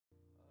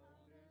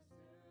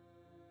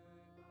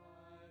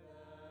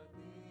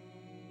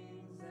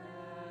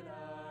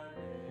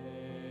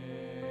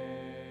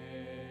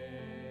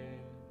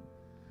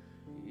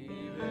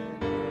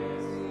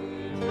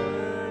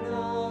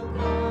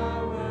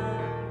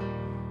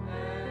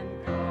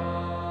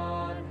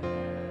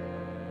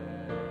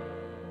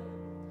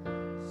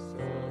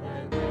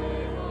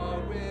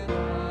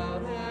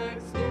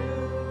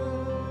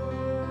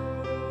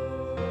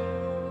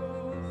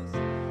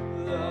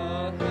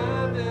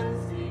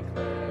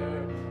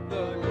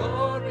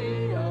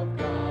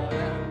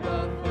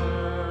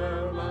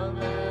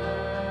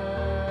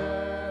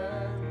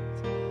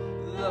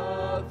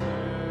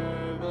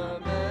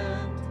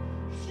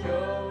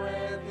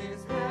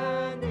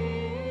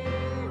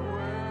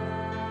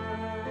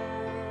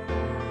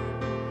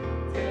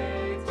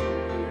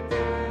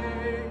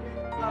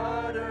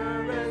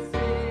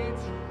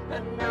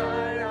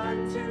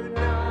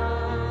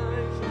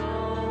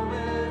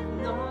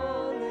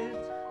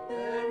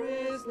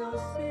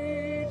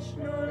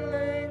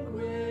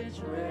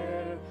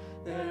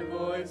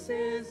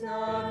is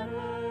not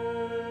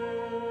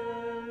heard.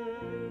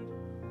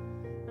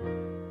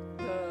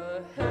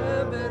 The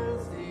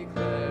heavens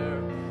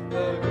declare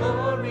the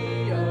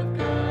glory of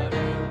God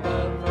in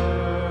the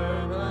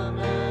firmament.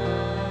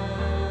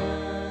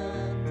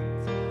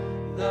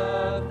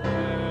 The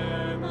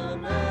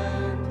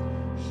firmament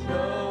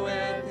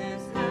showeth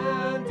his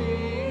handiwork.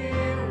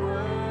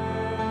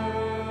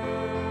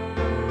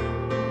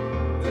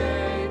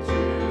 Day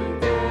to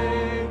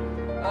day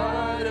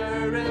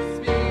uttereth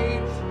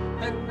speech,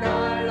 and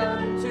night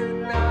unto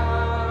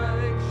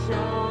night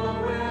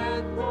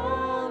showeth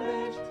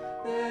knowledge.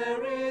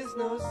 There is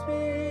no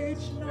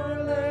speech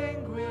nor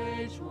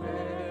language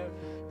where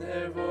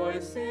their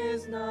voice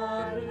is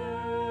not heard.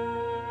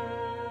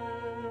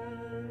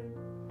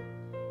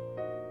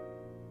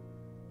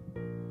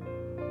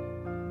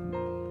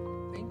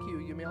 Thank you.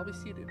 You may all be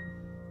seated.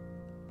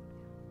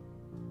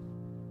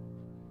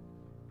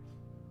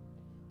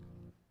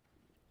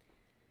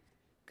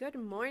 Good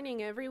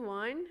morning,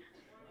 everyone.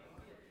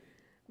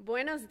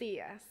 Buenos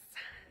dias.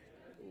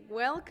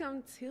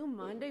 Welcome to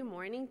Monday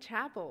Morning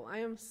Chapel. I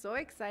am so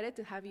excited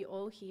to have you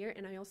all here,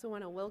 and I also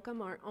want to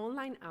welcome our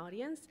online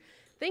audience.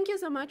 Thank you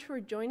so much for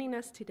joining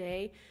us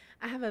today.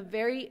 I have a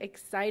very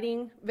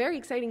exciting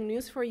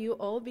news for you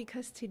all,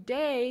 because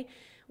today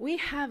we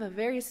have a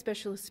very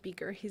special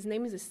speaker. His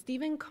name is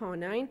Stephen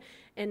Conine,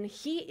 and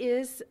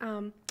he's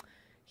a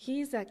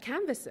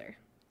canvasser.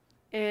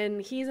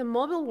 And he's a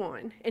mobile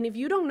one. And if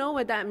you don't know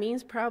what that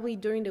means, probably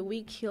during the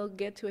week he'll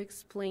get to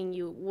explain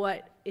you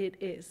what it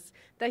is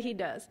that he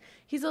does.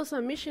 He's also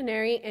a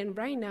missionary, and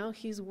right now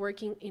he's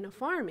working in a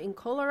farm in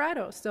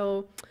Colorado.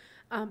 So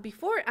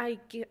before I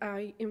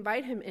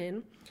invite him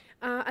in,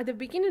 at the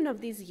beginning of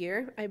this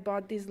year, I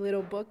bought this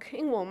little book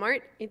in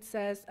Walmart. It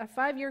says, A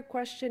 5-Year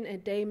Question a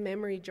Day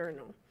Memory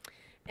Journal.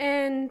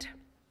 And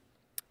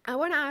I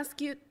want to ask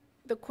you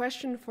the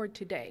question for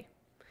today.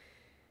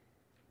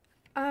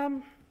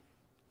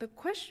 The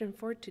question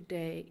for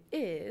today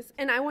is,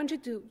 and I want you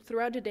to,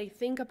 throughout the day,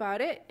 think about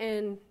it,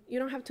 and you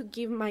don't have to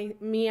give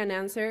me an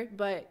answer,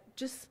 but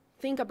just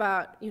think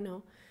about,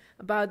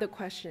 about the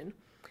question.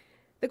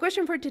 The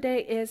question for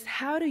today is,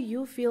 how do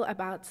you feel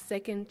about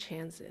second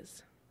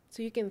chances?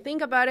 So you can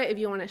think about it. If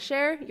you want to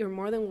share, you're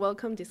more than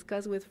welcome,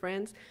 discuss with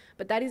friends,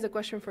 but that is the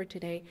question for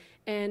today.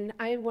 And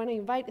I want to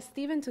invite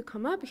Stephen to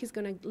come up. He's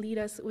going to lead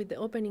us with the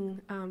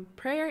opening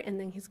prayer, and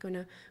then he's going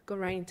to go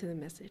right into the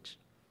message.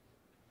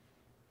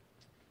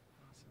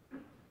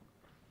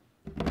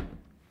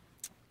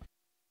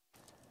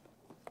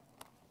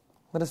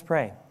 Let us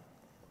pray.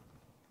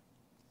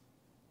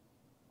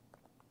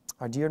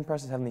 Our dear and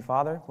precious Heavenly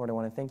Father, Lord, I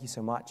want to thank you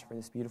so much for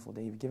this beautiful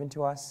day you've given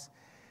to us.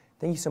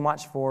 Thank you so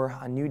much for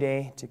a new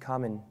day to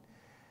come and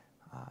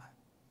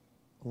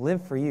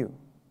live for you.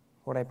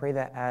 Lord, I pray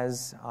that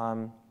as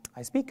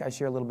I speak, I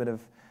share a little bit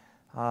of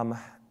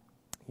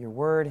your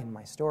word and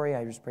my story.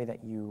 I just pray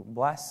that you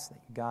bless,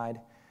 that you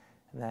guide,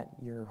 and that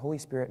your Holy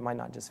Spirit might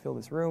not just fill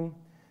this room,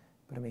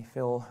 but it may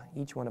fill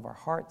each one of our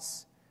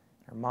hearts,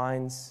 our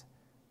minds,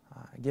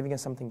 giving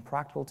us something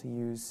practical to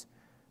use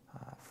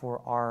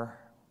for our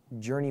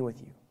journey with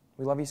you.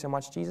 We love you so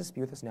much, Jesus. Be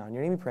with us now. In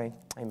your name we pray.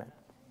 Amen.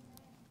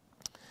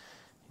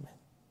 Amen.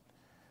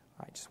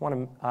 All right, just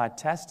want to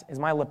test. Is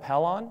my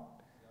lapel on?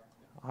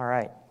 All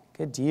right,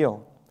 good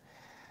deal.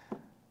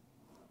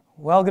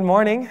 Well, good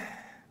morning. Good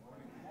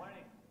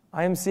morning.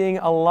 I am seeing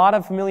a lot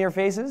of familiar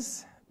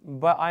faces,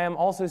 but I am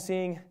also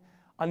seeing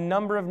a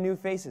number of new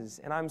faces,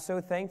 and I'm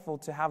so thankful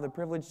to have the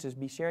privilege to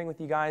be sharing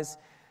with you guys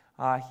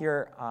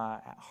here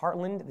at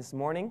Hartland this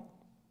morning.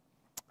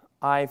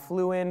 I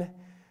flew in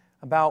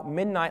about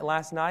midnight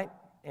last night,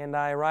 and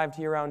I arrived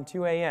here around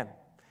 2 a.m.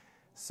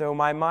 So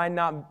my mind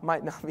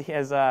might not be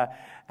as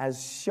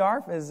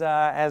sharp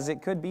as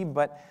it could be,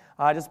 but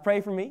just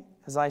pray for me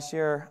as I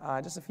share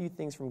just a few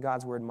things from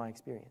God's Word and my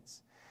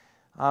experience.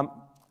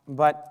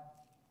 But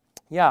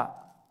yeah,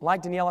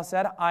 like Daniela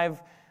said,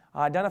 I've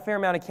done a fair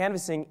amount of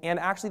canvassing, and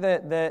actually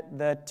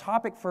the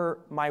topic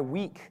for my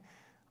week,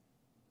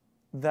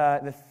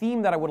 the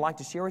theme that I would like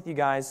to share with you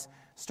guys,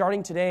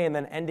 starting today and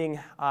then ending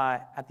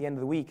at the end of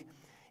the week,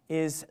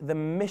 is the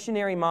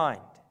missionary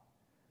mind.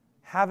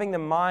 Having the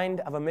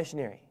mind of a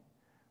missionary,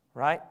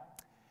 right?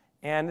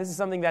 And this is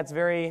something that's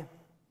very,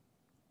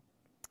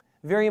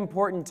 very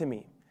important to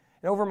me.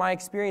 And over my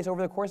experience,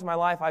 over the course of my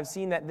life, I've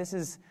seen that this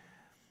is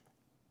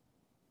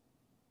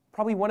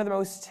probably one of the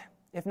most,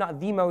 if not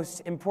the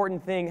most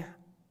important thing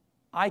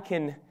I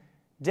can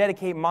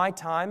dedicate my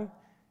time and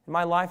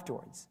my life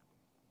towards.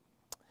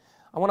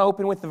 I want to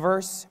open with the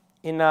verse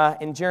in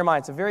Jeremiah.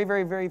 It's a very,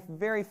 very, very,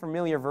 very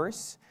familiar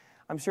verse.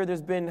 I'm sure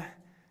there's been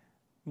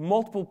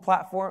multiple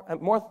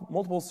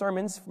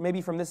sermons,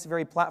 maybe from this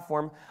very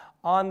platform,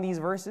 on these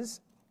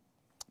verses.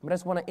 But I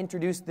just want to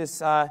introduce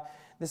this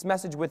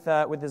message with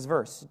this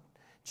verse.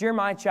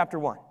 Jeremiah chapter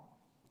 1.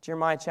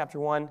 Jeremiah chapter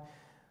 1,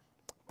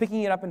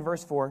 picking it up in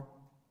verse 4,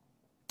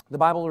 the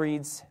Bible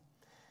reads,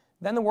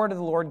 Then the word of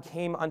the Lord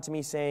came unto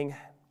me, saying,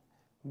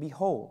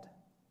 Behold,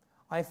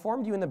 I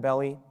formed you in the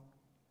belly.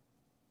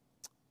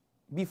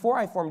 Before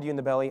I formed you in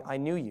the belly, I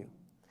knew you.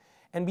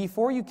 And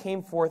before you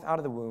came forth out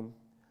of the womb,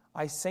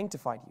 I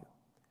sanctified you,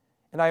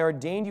 and I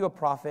ordained you a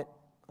prophet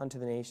unto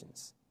the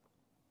nations.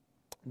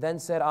 Then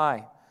said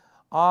I,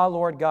 Ah,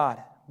 Lord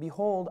God,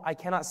 behold, I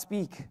cannot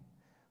speak,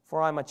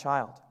 for I am a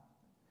child.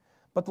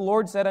 But the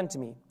Lord said unto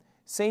me,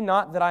 Say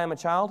not that I am a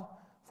child,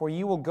 for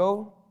you will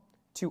go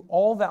to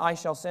all that I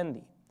shall send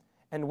thee,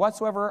 and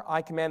whatsoever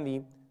I command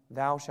thee,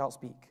 thou shalt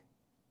speak.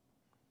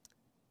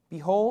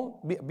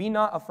 Behold, be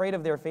not afraid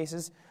of their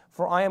faces,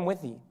 for I am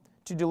with thee,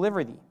 to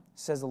deliver thee,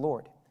 says the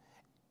Lord.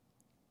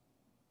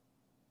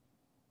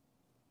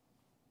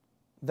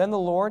 Then the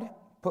Lord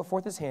put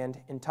forth his hand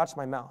and touched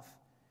my mouth.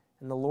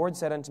 And the Lord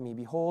said unto me,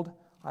 Behold,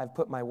 I have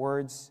put my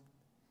words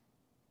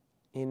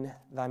in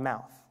thy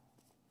mouth.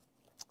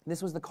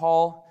 This was the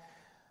call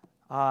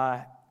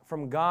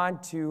from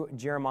God to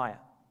Jeremiah.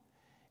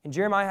 And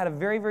Jeremiah had a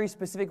very, very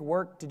specific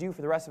work to do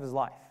for the rest of his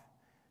life.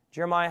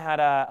 Jeremiah had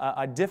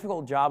a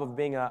difficult job of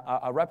being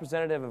a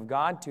representative of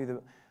God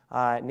to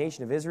the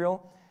nation of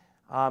Israel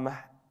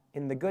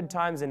in the good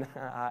times and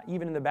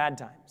even in the bad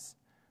times.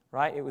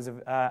 Right? It was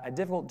a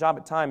difficult job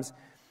at times.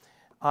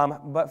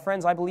 But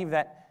friends, I believe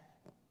that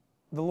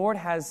the Lord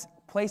has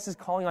placed his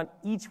calling on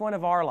each one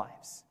of our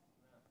lives.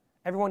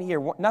 Everyone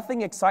here,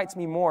 nothing excites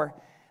me more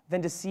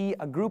than to see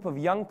a group of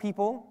young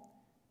people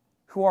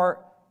who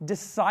are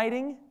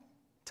deciding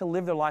to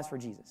live their lives for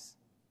Jesus.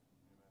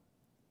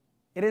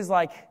 It is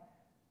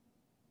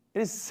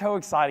so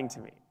exciting to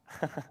me.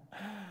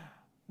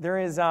 There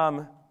is,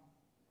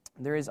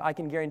 I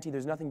can guarantee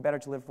there's nothing better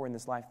to live for in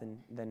this life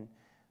than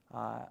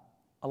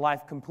a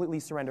life completely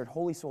surrendered,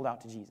 wholly sold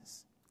out to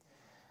Jesus.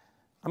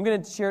 I'm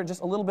going to share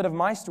just a little bit of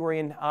my story,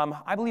 and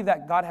I believe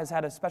that God has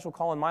had a special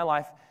call in my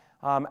life,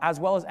 as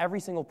well as every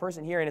single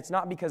person here, and it's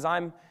not because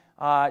I'm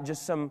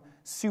just some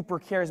super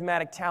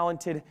charismatic,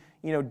 talented,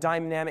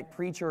 dynamic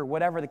preacher or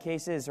whatever the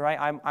case is, right?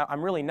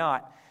 I'm really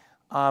not.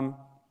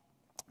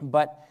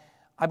 But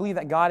I believe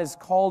that God has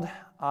called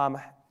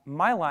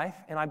my life,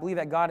 and I believe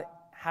that God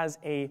has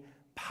a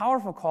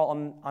powerful call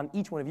on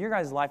each one of your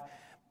guys' life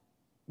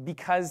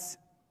because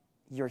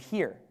you're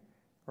here,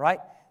 right?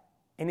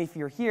 And if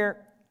you're here,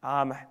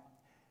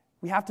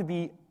 we have to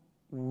be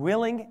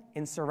willing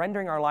in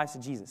surrendering our lives to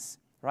Jesus,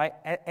 right?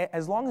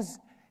 As long as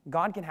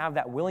God can have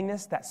that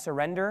willingness, that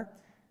surrender,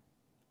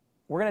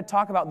 we're going to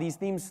talk about these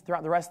themes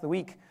throughout the rest of the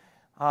week,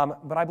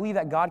 but I believe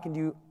that God can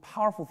do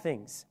powerful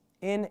things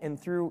in and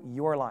through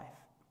your life.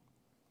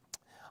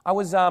 I'm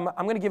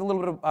going to give a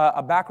little bit of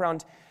a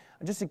background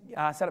just to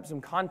set up some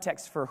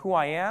context for who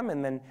I am,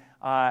 and then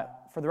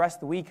for the rest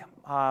of the week.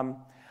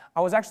 I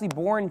was actually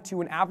born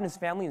to an Adventist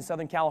family in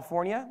Southern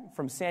California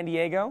from San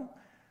Diego.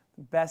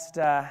 Best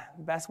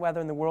weather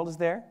in the world is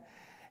there.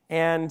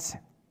 And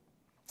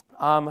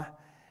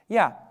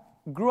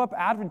grew up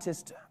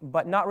Adventist,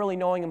 but not really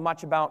knowing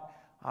much about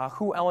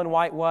who Ellen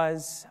White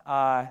was.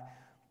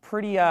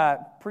 Pretty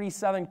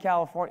Southern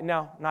California.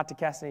 No, not to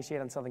cast any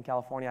shade on Southern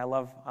California. I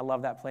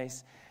love that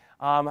place.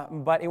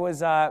 But it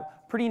was a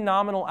pretty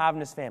nominal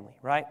Adventist family,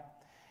 right?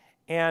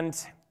 And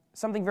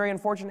something very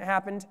unfortunate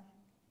happened.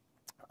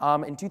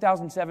 In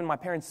 2007, my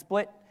parents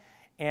split,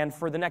 and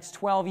for the next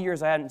 12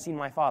 years, I hadn't seen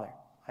my father.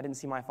 I didn't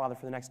see my father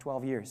for the next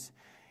 12 years.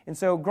 And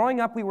so growing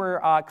up, we were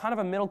kind of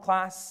a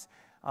middle-class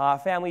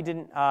family,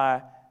 didn't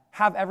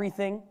have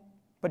everything,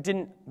 but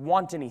didn't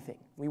want anything.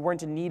 We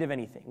weren't in need of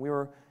anything. We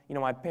were,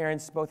 my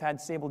parents both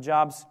had stable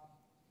jobs,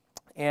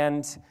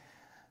 and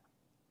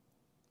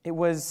it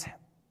was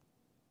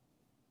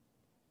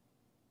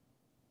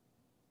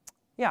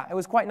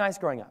quite nice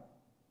growing up,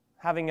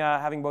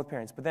 having both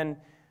parents. But then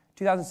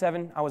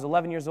 2007, I was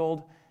 11 years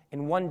old,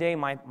 and one day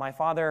my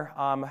father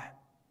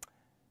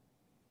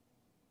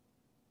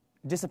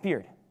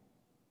disappeared.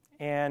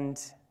 And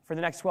for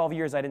the next 12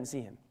 years, I didn't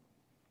see him,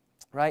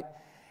 right?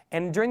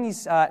 And during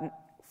these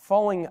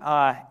following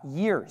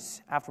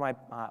years after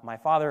my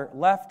father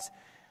left,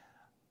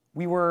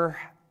 we were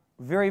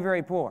very,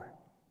 very poor.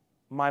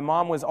 My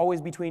mom was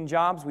always between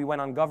jobs. We went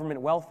on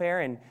government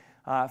welfare and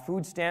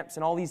food stamps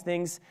and all these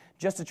things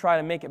just to try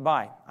to make it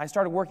by. I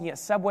started working at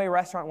Subway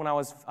restaurant when I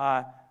was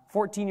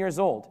 14 years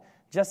old,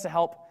 just to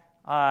help,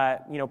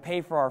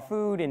 pay for our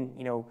food and,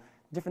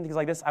 different things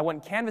like this. I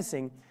went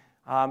canvassing.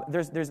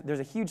 There's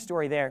a huge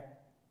story there,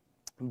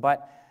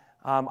 but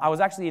I was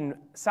actually in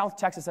South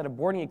Texas at a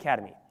boarding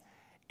academy,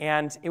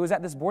 and it was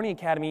at this boarding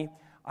academy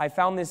I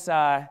found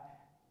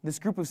this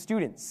group of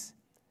students.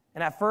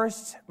 And at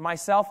first,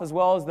 myself as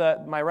well as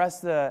the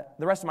rest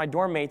of my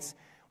dorm mates,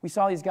 we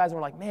saw these guys and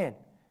we're like, man,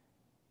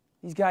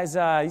 these guys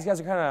are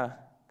kind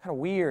of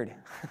weird.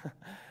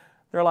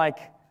 They're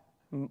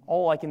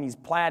all in these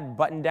plaid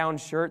button-down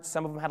shirts.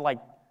 Some of them had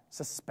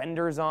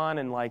suspenders on,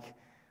 and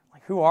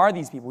who are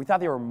these people? We thought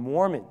they were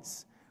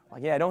Mormons.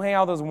 Don't hang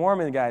out with those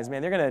Mormon guys,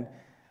 man. They're gonna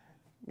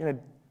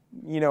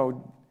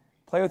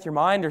play with your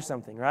mind or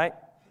something, right?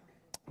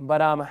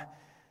 But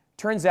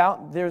turns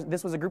out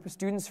this was a group of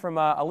students from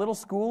a little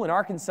school in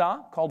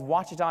Arkansas called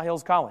Ouachita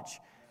Hills College.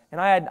 And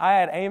I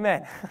had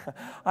amen.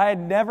 I had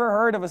never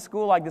heard of a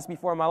school like this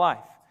before in my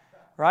life,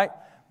 right?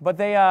 But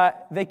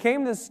they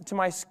came to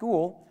my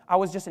school. I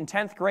was just in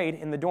 10th grade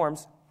in the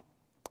dorms.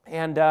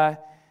 And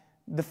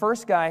the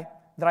first guy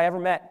that I ever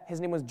met, his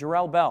name was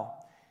Jarrell Bell.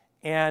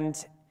 And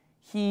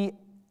he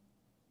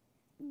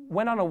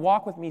went on a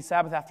walk with me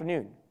Sabbath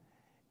afternoon.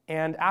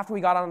 And after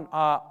we got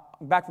on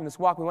back from this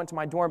walk, we went to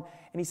my dorm,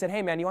 and he said,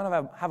 "Hey, man, you want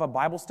to have a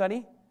Bible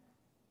study?"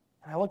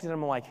 And I looked at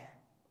him like,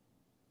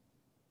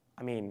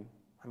 I mean,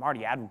 I'm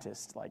already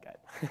Adventist. Like,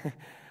 you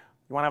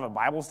want to have a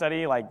Bible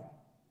study? Like,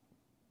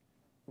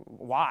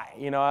 why?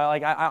 You know,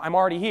 like I'm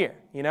already here.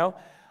 You know,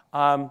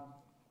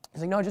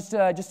 he's like, "No, just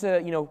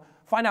to you know,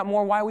 find out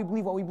more why we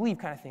believe what we believe,"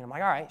 kind of thing. I'm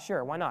like, "All right,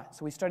 sure, why not?"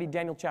 So we studied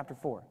Daniel chapter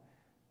 4,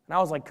 and I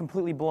was like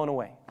completely blown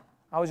away.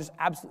 I was just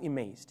absolutely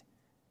amazed.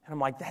 And I'm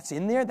like, "That's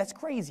in there? That's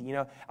crazy." You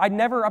know, I'd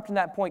never up to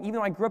that point, even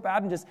though I grew up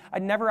Adventist,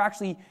 I'd never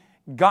actually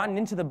gotten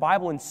into the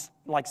Bible and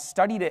like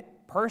studied it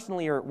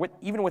personally, or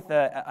even with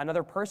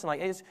another person.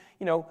 Like, it's,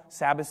 you know,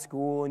 Sabbath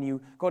school, and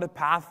you go to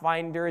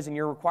Pathfinders, and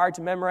you're required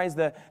to memorize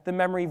the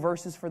memory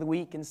verses for the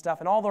week and stuff,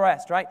 and all the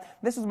rest, right?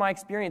 This was my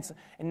experience,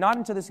 and not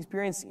until this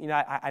experience, you know,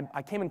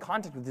 I came in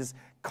contact with these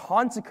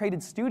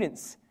consecrated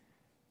students.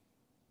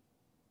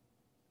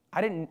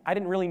 I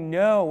didn't really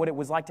know what it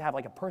was like to have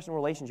like a personal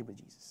relationship with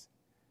Jesus.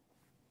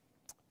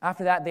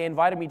 After that, they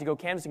invited me to go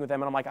canvassing with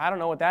them, and I'm like, "I don't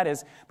know what that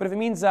is, but if it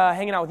means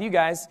hanging out with you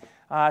guys,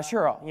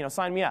 sure, you know,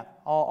 sign me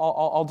up.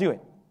 I'll do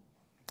it."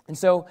 And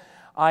so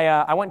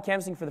I went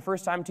canvassing for the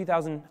first time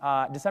in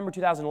December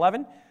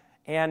 2011,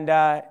 and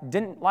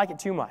didn't like it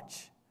too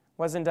much.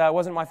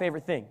 Wasn't my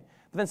favorite thing.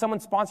 But then someone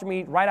sponsored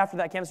me right after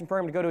that canvassing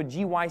program to go to a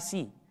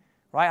GYC.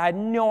 Right? I had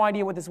no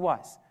idea what this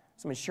was.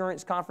 Some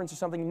insurance conference or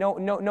something.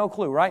 No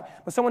clue. Right?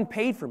 But someone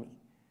paid for me,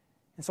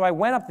 and so I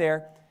went up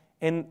there.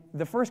 And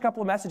the first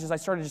couple of messages, I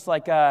started just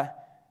like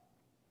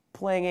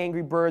playing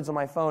Angry Birds on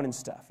my phone and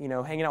stuff, you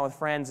know, hanging out with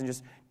friends and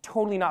just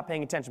totally not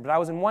paying attention. But I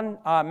was in one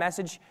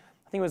message,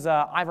 I think it was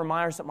Ivor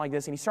Meyer or something like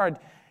this, and he started,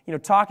 you know,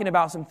 talking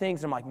about some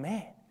things, and I'm like,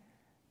 man,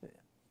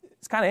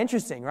 it's kind of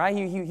interesting, right?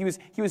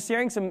 He was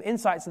sharing some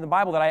insights in the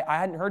Bible that I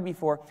hadn't heard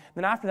before.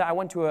 Then after that, I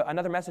went to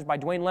another message by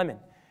Dwayne Lemon,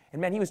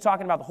 and man, he was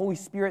talking about the Holy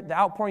Spirit, the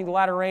outpouring of the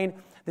latter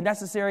rain, the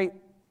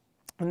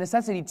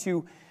necessity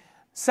to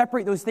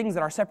separate those things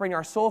that are separating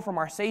our soul from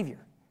our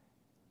Savior.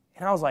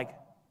 And I was like,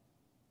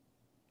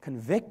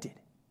 convicted.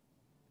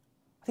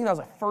 I think that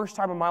was the first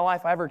time in my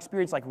life I ever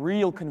experienced like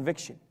real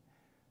conviction.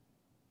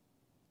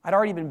 I'd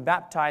already been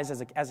baptized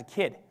as a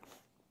kid,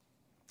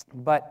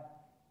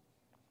 but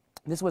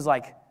this was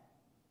like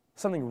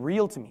something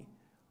real to me.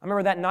 I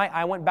remember that night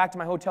I went back to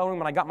my hotel room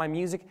and I got my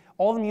music,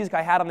 all the music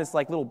I had on this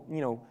like little,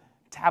 you know,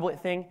 tablet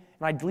thing,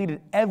 and I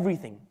deleted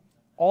everything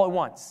all at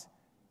once.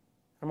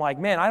 I'm like,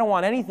 man, I don't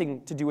want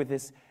anything to do with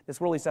this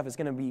worldly stuff that's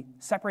going to be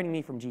separating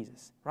me from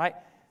Jesus, right?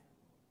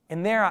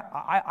 And there,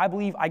 I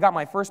believe I got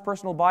my first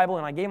personal Bible,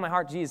 and I gave my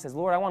heart to Jesus. Says,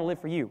 "Lord, I want to live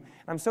for you."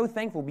 And I'm so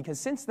thankful, because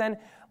since then,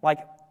 like,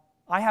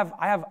 I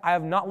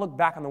have not looked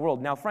back on the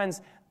world. Now,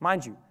 friends,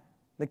 mind you,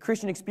 the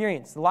Christian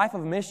experience, the life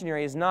of a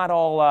missionary is not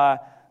all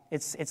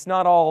it's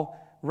not all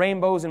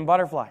rainbows and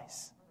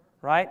butterflies,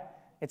 right?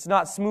 It's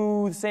not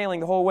smooth sailing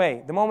the whole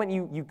way. The moment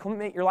you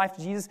commit your life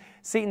to Jesus,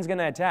 Satan's going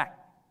to attack.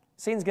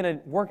 Satan's going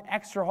to work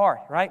extra hard,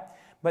 right?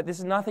 But this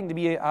is nothing to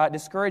be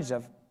discouraged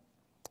of.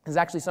 It's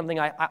actually something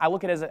I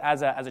look at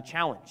as a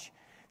challenge.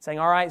 Saying,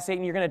 all right,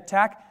 Satan, you're going to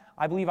attack.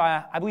 I believe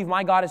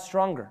my God is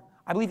stronger.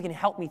 I believe he can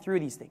help me through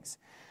these things.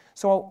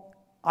 So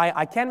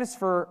I canvassed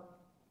for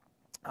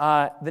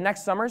the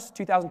next summers,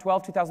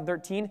 2012,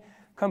 2013,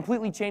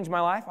 completely changed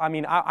my life. I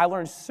mean, I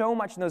learned so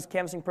much in those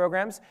canvassing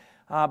programs.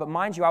 But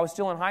mind you, I was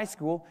still in high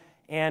school,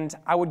 and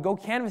I would go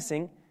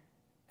canvassing,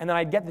 and then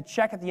I'd get the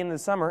check at the end of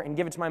the summer and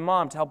give it to my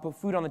mom to help put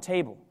food on the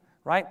table,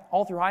 right?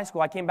 All through high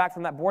school, I came back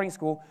from that boarding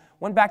school,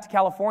 went back to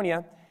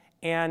California,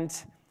 and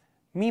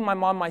me, my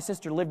mom, my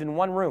sister lived in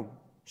one room,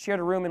 shared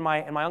a room in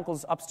my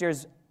uncle's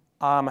upstairs,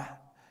 bedroom.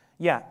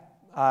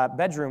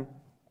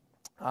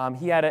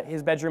 He had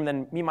his bedroom,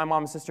 then me, my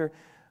mom, and sister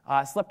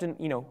slept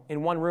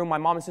in one room. My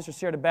mom and sister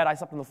shared a bed. I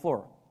slept on the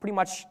floor. Pretty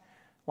much,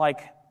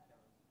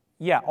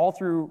 all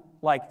through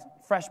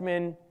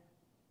freshman,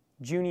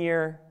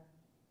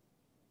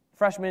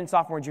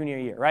 sophomore, junior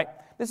year, right?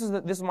 This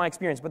is my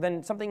experience. But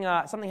then something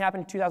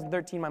happened in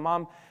 2013. My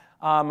mom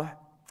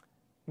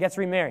gets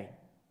remarried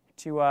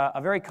to a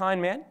very kind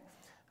man,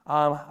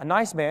 a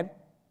nice man,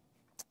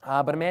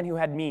 but a man who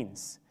had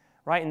means,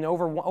 right? And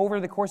over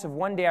the course of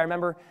one day, I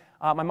remember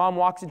my mom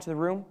walks into the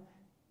room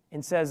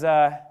and says,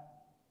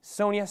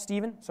 Sonia,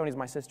 Stephen, Sonia's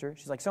my sister.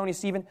 She's like, Sonia,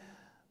 Stephen,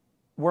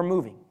 we're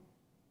moving.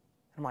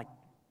 I'm like,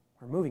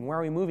 we're moving? Where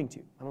are we moving to?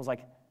 And I was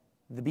like,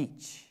 the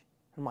beach.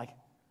 I'm like,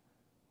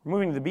 we're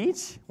moving to the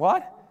beach?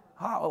 What?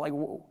 How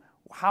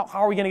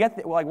are we going to get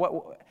there? Like,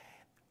 what?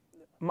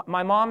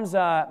 My mom's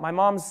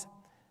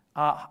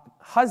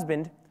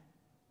husband,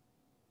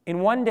 in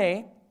one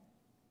day,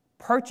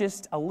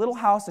 purchased a little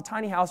house, a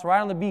tiny house, right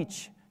on the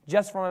beach,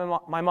 just for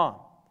my mom,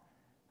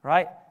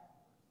 right?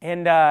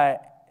 And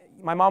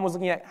my mom was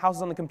looking at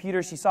houses on the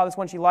computer. She saw this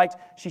one she liked.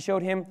 She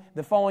showed him.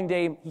 The following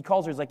day, he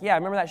calls her. He's like, yeah,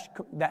 remember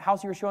that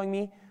house you were showing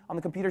me on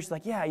the computer? She's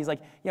like, yeah. He's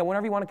like, yeah,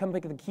 whenever you want to come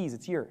pick up the keys,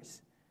 it's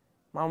yours.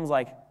 Mom was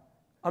like,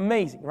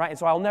 amazing, right? And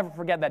so I'll never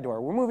forget that door.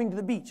 We're moving to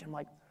the beach. I'm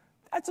like,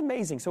 that's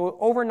amazing. So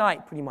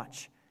overnight, pretty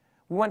much,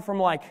 we went from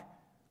like,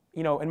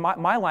 in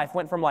my life,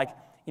 went from like,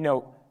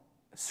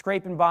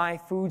 scraping by,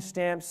 food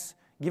stamps,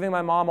 giving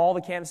my mom all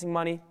the canvassing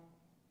money,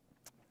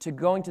 to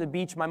going to the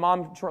beach. My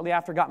mom, shortly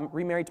after, got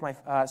remarried to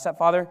my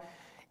stepfather,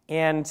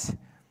 and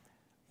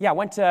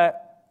went to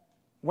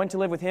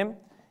live with him.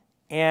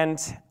 And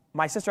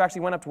my sister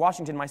actually went up to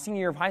Washington. My senior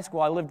year of high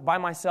school, I lived by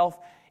myself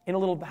in a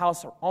little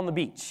house on the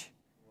beach,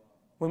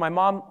 with my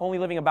mom only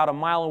living about a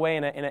mile away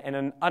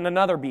in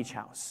another beach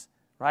house,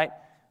 right?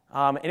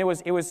 And it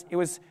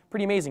was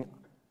pretty amazing.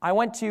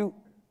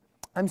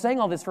 I'm saying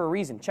all this for a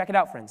reason. Check it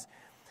out, friends.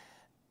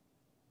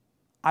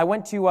 I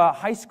went to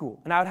high school,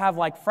 and I would have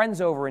like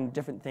friends over and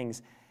different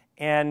things.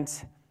 And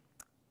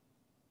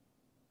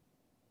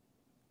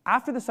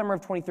after the summer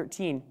of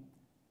 2013,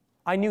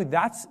 I knew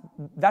that's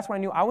when I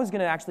knew I was going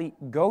to actually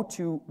go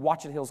to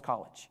Watchet Hills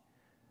College.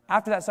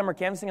 After that summer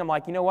canvassing, I'm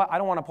like, you know what? I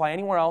don't want to apply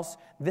anywhere else.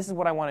 This is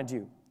what I want to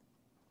do.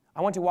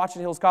 I went to Watchet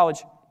Hills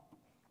College.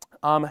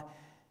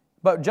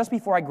 But just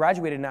before I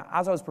graduated, and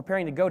as I was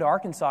preparing to go to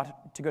Arkansas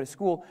to go to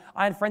school,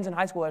 I had friends in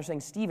high school that were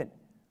saying, Stephen,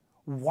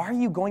 why are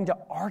you going to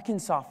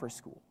Arkansas for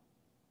school?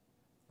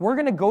 We're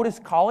going to go to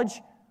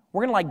college.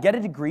 We're going to get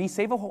a degree,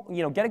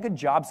 get a good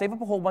job, save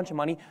up a whole bunch of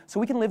money so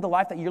we can live the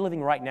life that you're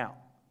living right now.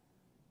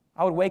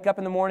 I would wake up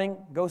in the morning,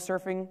 go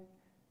surfing,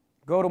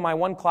 go to my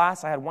one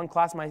class. I had one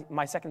class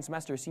my second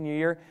semester, senior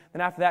year.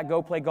 Then after that,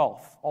 go play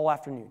golf all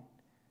afternoon.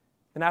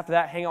 Then after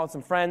that, hang out with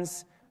some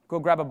friends, go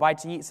grab a bite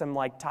to eat, some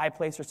Thai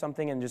place or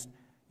something, and just,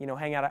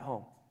 hang out at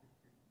home.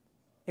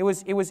 It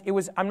was,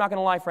 I'm not going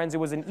to lie, friends, it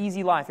was an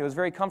easy life. It was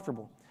very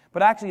comfortable.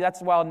 But actually,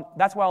 that's why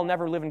I'll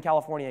never live in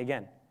California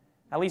again,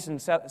 at least in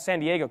San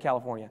Diego,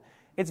 California.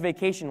 It's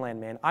vacation land,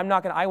 man.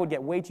 I would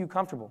get way too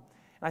comfortable.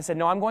 And I said,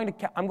 no, I'm going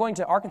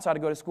to Arkansas to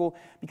go to school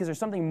because there's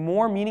something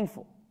more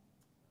meaningful.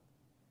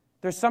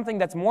 There's something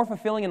that's more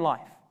fulfilling in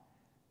life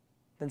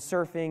than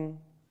surfing,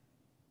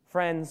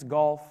 friends,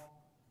 golf,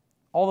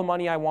 all the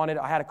money I wanted.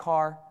 I had a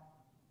car.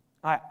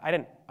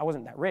 I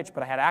wasn't that rich,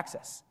 but I had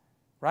access,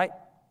 right?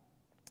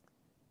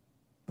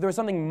 But there was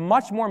something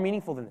much more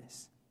meaningful than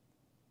this.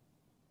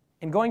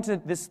 And going to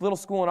this little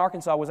school in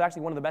Arkansas was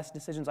actually one of the best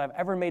decisions I've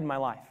ever made in my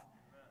life.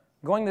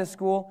 Going to this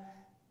school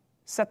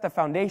set the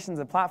foundations,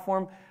 the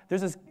platform.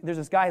 There's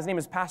this guy, his name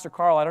is Pastor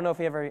Carl. I don't know if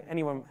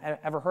anyone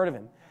ever heard of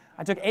him.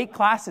 I took 8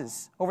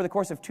 classes over the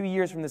course of 2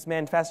 years from this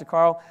man, Pastor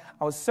Carl.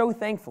 I was so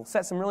thankful,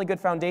 set some really good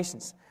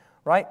foundations,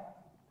 right?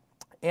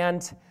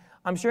 And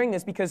I'm sharing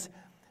this because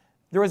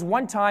there was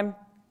one time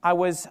I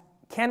was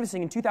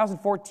canvassing in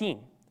 2014.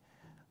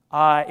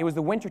 It was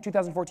the winter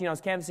 2014. I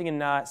was canvassing in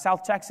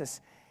South Texas.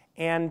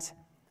 And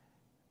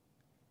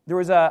there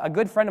was a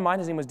good friend of mine.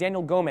 His name was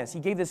Daniel Gomez. He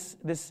gave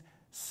this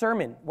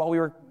sermon while we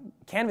were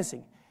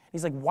canvassing.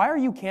 He's like, why are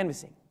you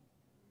canvassing?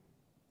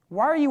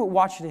 Why are you at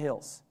Watchet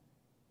Hills?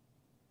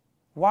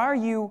 Why are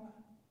you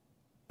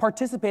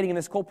participating in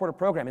this Cole Porter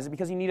program? Is it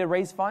because you need to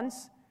raise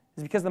funds?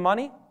 Is it because of the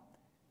money?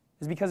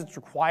 Is it because it's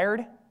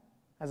required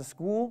as a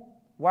school?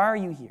 Why are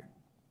you here?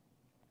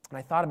 And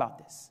I thought about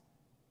this.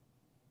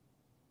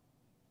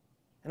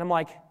 And I'm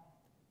like,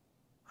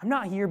 I'm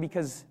not here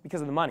because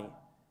of the money.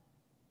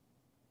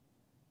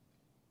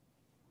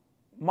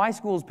 My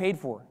school is paid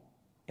for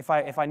if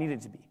I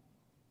needed to be.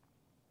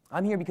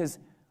 I'm here because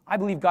I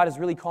believe God is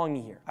really calling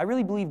me here. I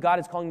really believe God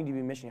is calling me to be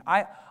a missionary.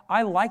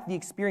 I like the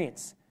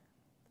experience.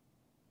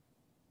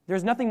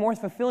 There's nothing more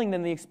fulfilling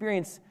than the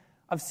experience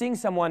of seeing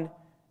someone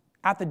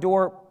at the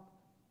door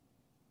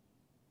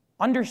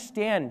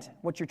understand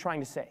what you're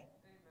trying to say. Amen.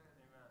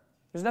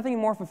 There's nothing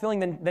more fulfilling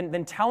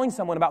than telling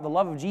someone about the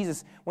love of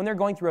Jesus when they're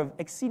going through an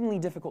exceedingly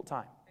difficult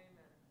time.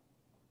 Amen.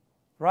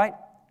 Right?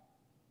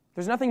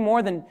 There's nothing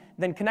more than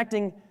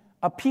connecting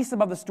a peace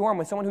above the storm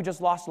with someone who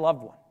just lost a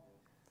loved one.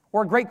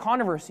 Or a great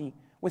controversy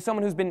with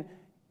someone who's been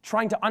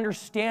trying to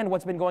understand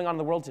what's been going on in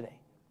the world today.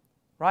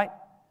 Right?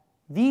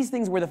 These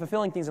things were the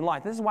fulfilling things in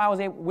life. This is why I was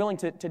willing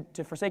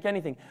to forsake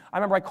anything. I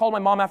remember I called my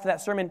mom after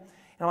that sermon,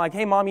 and I'm like,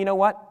 hey, Mom, you know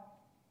what?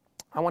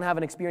 I want to have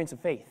an experience of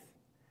faith.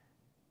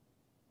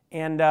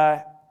 And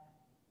I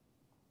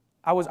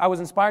was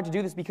inspired to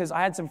do this because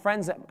I had some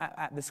friends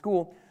at the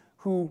school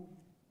who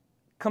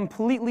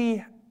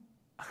completely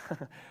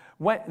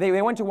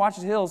they went to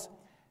Watchet Hills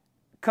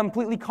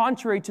completely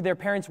contrary to their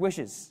parents'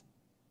 wishes.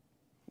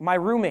 My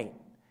roommate,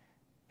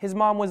 his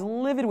mom was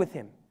livid with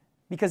him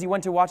because he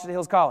went to Watchet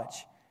Hills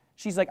College.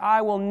 She's like,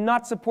 I will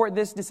not support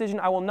this decision.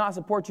 I will not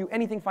support you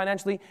anything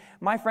financially.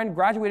 My friend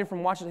graduated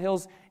from Watchet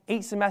Hills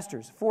 8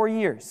 semesters, 4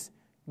 years,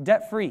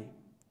 debt-free.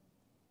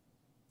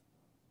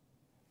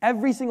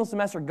 Every single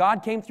semester,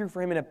 God came through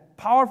for him in a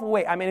powerful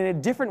way. I mean, in a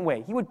different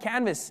way. He would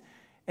canvass,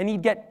 and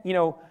he'd get,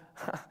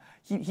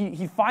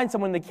 he'd find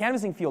someone in the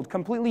canvassing field,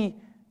 completely,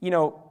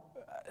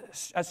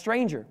 a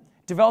stranger,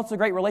 develops a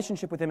great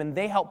relationship with him, and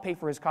they help pay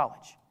for his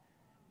college.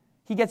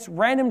 He gets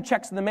random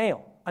checks in the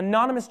mail,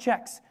 anonymous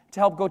checks, to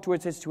help go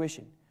towards his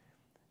tuition.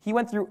 He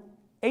went through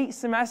 8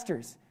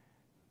 semesters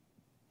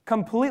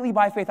Completely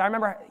by faith. I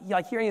remember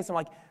like hearing this, I'm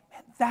like,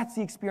 man, that's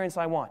the experience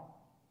I want.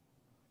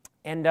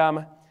 And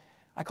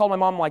I called my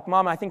mom, like,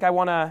 Mom, I think I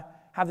want to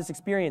have this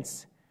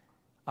experience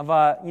of,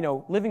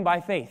 living by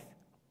faith.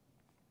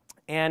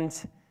 And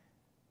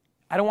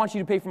I don't want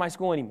you to pay for my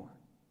school anymore.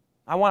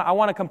 I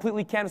want to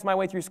completely canvas my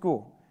way through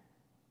school.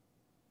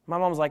 My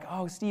mom was like,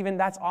 oh, Stephen,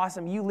 that's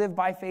awesome. You live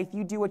by faith.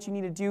 You do what you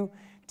need to do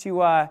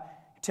to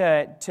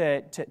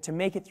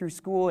make it through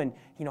school and,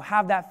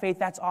 have that faith.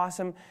 That's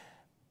awesome.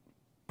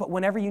 But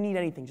whenever you need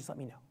anything, just let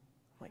me know.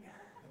 I'm like,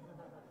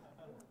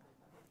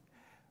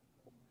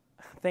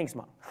 thanks,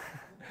 Mom.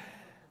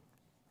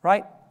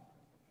 Right?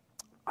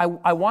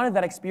 I wanted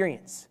that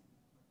experience.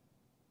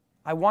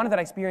 I wanted that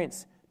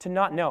experience to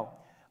not know.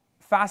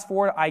 Fast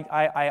forward,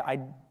 I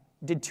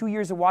did 2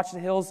 years of Watch the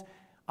Hills.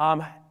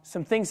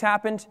 Some things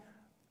happened.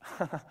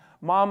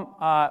 Mom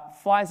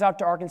flies out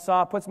to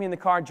Arkansas, puts me in the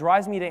car,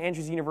 drives me to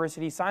Andrews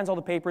University, signs all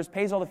the papers,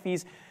 pays all the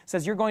fees,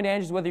 says, you're going to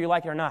Andrews whether you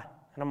like it or not.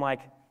 And I'm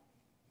like,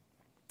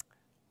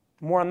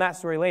 more on that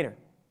story later.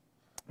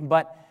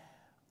 But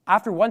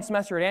after one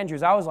semester at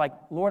Andrews, I was like,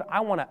 Lord,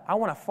 I want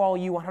to follow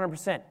you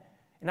 100%.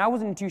 And I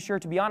wasn't too sure,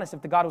 to be honest,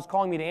 if the God was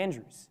calling me to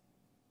Andrews.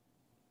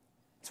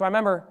 So I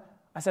remember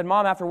I said,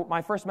 Mom, after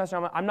my first semester,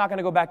 I'm not going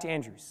to go back to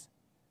Andrews.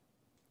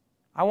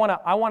 I want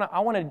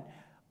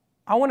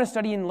to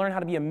study and learn how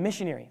to be a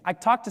missionary. I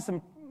talked to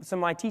some of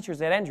my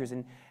teachers at Andrews,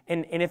 and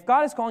if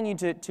God is calling you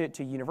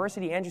to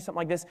university, Andrews, something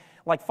like this,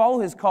 like follow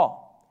His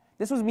call.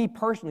 This was me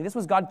personally. This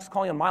was God's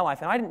calling on my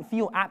life, and I didn't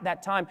feel at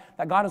that time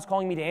that God was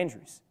calling me to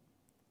Andrews.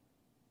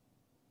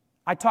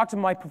 I talked to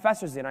my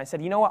professors and I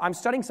said, you know what, I'm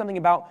studying something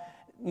about,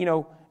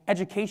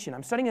 education.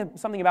 I'm studying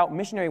something about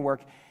missionary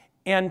work,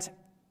 and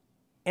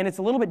it's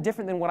a little bit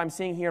different than what I'm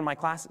seeing here in my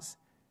classes.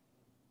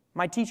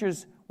 My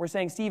teachers were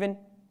saying, Stephen,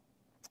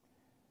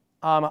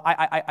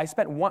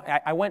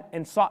 I went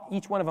and saw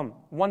each one of them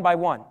one by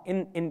one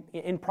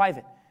in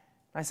private.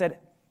 I said,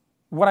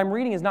 what I'm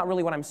reading is not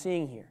really what I'm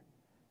seeing here.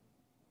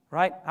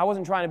 Right? I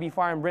wasn't trying to be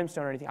fire and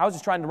brimstone or anything. I was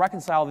just trying to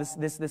reconcile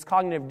this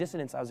cognitive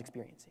dissonance I was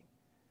experiencing.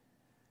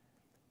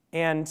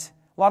 And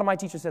a lot of my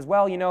teachers says,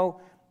 well,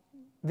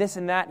 this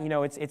and that,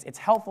 it's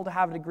helpful to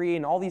have a degree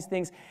and all these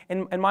things.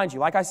 And mind you,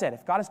 like I said,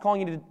 if God is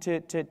calling you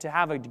to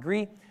have a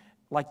degree,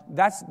 like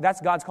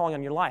that's God's calling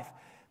on your life.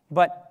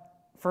 But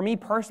for me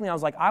personally, I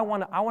was like, I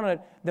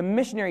want the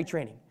missionary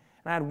training.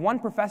 And I had one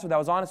professor that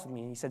was honest with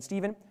me, and he said,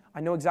 Stephen,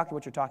 I know exactly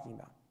what you're talking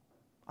about.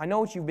 I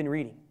know what you've been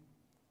reading.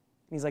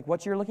 And he's like,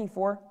 what you're looking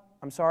for,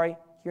 I'm sorry,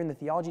 here in the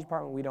theology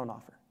department, we don't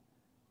offer.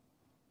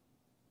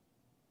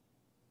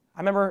 I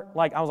remember,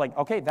 I was like,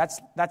 okay, that's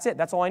it.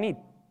 That's all I need.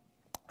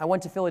 I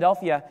went to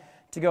Philadelphia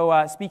to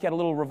go speak at a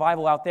little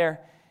revival out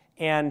there,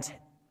 and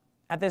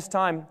at this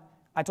time,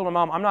 I told my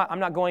mom, I'm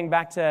not going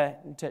back to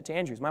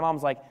Andrews. My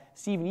mom's like,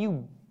 Stephen,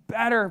 you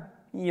better,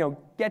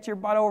 get your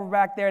butt over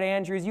back there to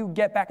Andrews. You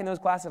get back in those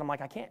classes. I'm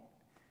like, I can't.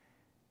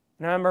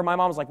 And I remember my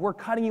mom was like, we're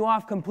cutting you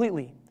off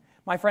completely.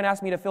 My friend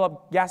asked me to fill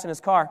up gas in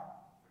his car,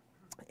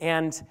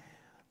 and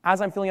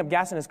as I'm filling up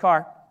gas in his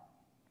car,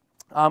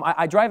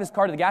 I drive his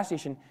car to the gas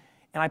station,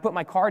 and I put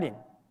my card in.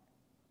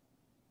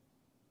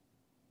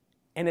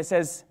 And it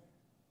says,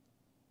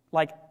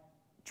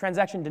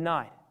 transaction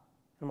denied.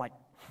 I'm like,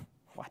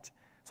 what?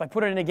 So I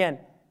put it in again,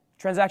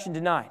 transaction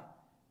denied.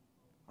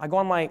 I go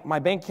on my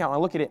bank account, and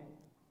I look at it,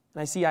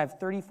 and I see I have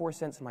 34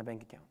 cents in my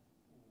bank account.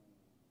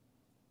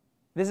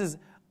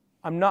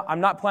 I'm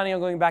not planning on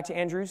going back to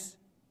Andrews.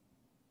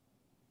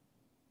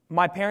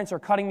 My parents are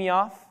cutting me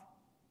off.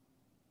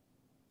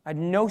 I had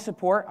no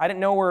support. I didn't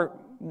know where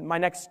my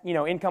next,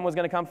 income was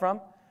going to come from.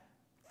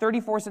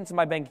 34 cents in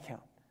my bank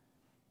account.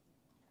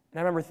 And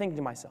I remember thinking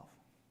to myself,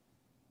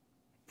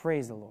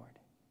 praise the Lord.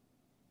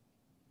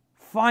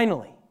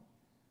 Finally,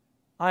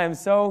 I am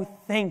so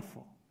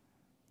thankful.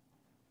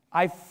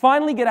 I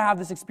finally get to have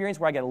this experience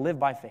where I get to live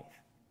by faith.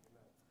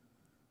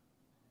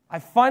 I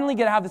finally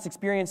get to have this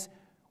experience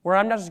where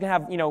I'm not just going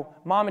to have,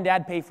 mom and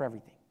dad pay for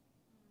everything.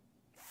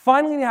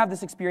 Finally to have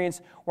this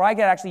experience where I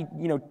get to actually,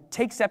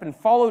 take step and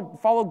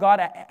follow God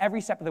at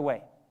every step of the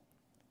way.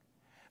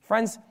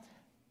 Friends,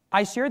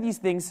 I share these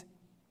things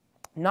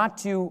not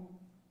to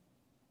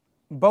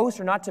boast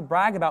or not to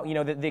brag about,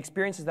 the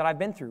experiences that I've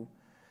been through.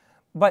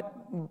 But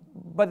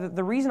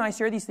the reason I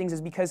share these things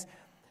is because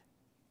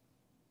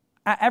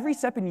at every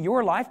step in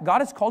your life, God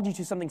has called you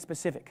to something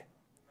specific.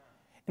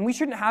 And we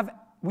should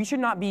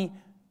not be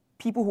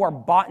people who are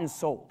bought and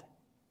sold.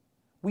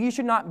 We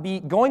should not be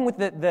going with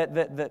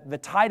the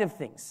tide of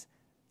things.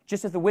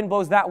 Just if the wind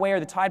blows that way or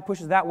the tide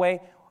pushes that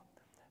way.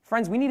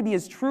 Friends, we need to be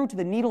as true to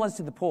the needle as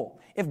to the pole.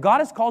 If God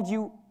has called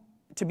you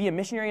to be a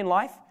missionary in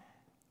life,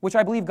 which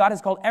I believe God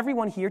has called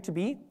everyone here to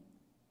be,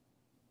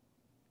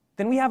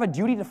 then we have a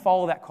duty to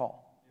follow that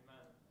call. Amen.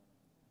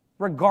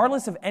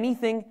 Regardless of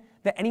anything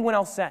that anyone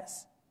else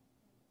says.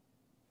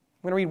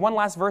 I'm going to read one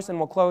last verse and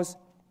we'll close.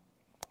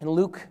 In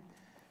Luke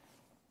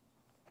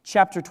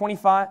chapter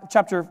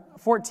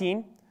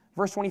 14,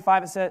 verse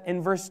 25, it says,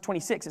 in verse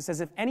 26, it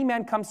says, if any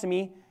man comes to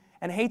me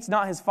and hates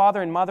not his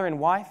father and mother and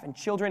wife and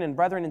children and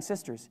brethren and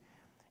sisters,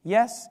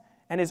 yes,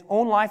 and his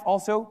own life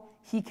also,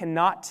 he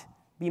cannot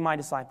be my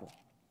disciple.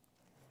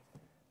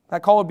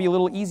 That call would be a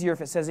little easier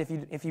if it says, if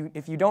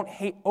you don't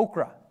hate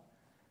okra,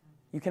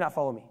 you cannot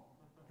follow me.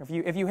 If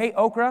you hate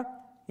okra,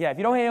 if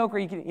you don't hate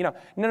okra,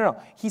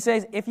 no. He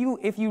says, if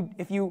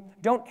you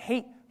don't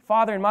hate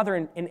father and mother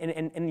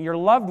and your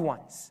loved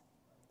ones,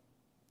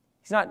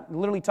 he's not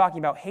literally talking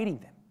about hating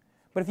them.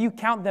 But if you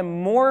count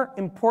them more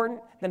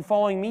important than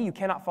following me, you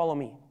cannot follow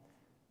me.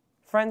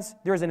 Friends,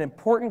 there is an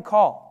important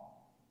call.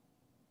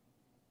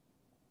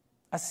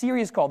 A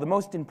serious call, the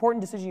most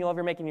important decision you'll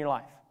ever make in your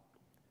life.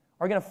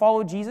 Are you going to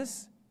follow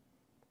Jesus?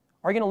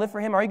 Are you going to live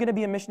for him? Are you going to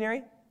be a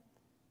missionary?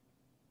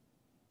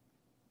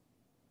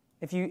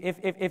 If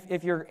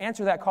your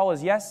answer to that call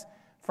is yes,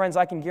 friends,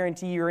 I can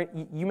guarantee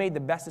you made the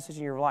best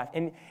decision of your life.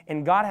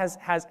 And God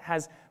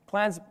has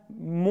plans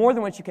more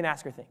than what you can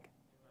ask or think.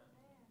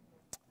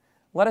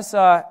 Let us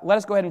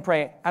go ahead and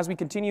pray. As we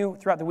continue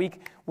throughout the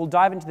week, we'll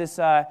dive into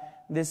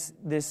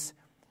this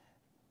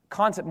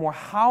concept more.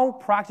 How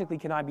practically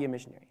can I be a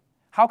missionary?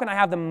 How can I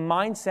have the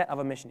mindset of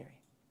a missionary?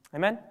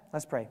 Amen?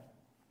 Let's pray.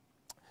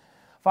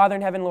 Father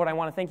in heaven, Lord, I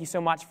want to thank you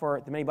so much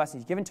for the many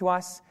blessings you've given to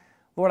us.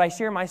 Lord, I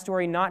share my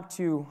story not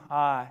to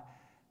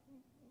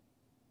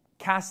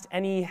cast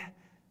any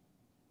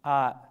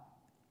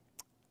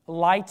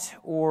light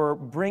or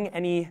bring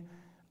any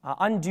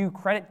undue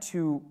credit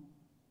to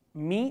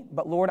me,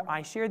 but Lord,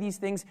 I share these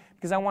things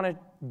because I want to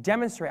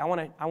demonstrate, I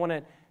want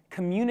to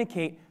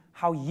communicate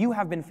how you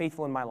have been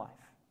faithful in my life.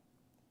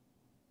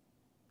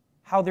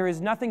 How there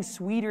is nothing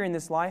sweeter in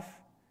this life,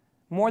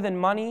 more than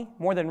money,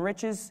 more than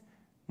riches,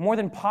 more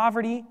than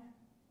poverty,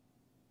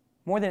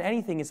 more than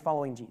anything is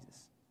following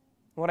Jesus.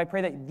 Lord, I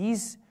pray that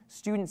these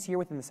students here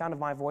within the sound of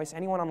my voice,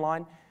 anyone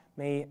online,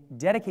 may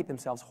dedicate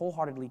themselves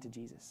wholeheartedly to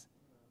Jesus.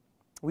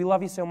 We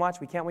love you so much.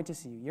 We can't wait to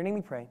see you. In your name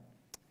we pray.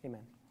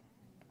 Amen.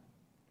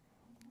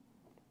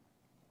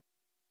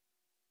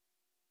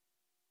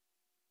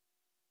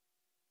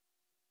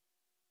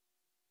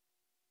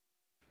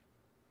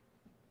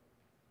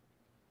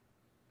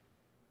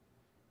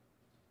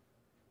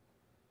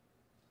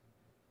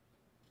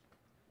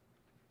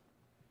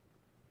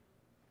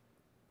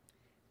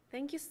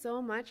 Thank you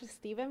so much,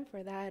 Stephen,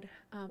 for that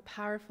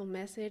powerful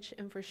message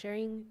and for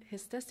sharing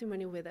his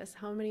testimony with us.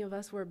 How many of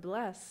us were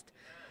blessed?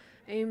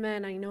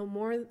 Amen. I know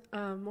more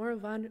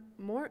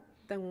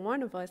than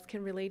one of us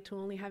can relate to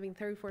only having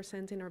 34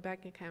 cents in our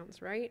bank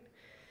accounts, right?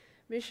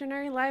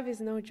 Missionary life is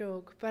no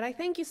joke. But I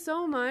thank you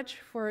so much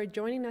for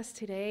joining us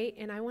today,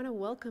 and I want to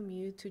welcome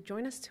you to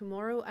join us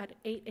tomorrow at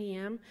 8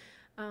 a.m.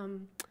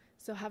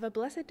 So have a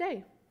blessed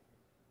day.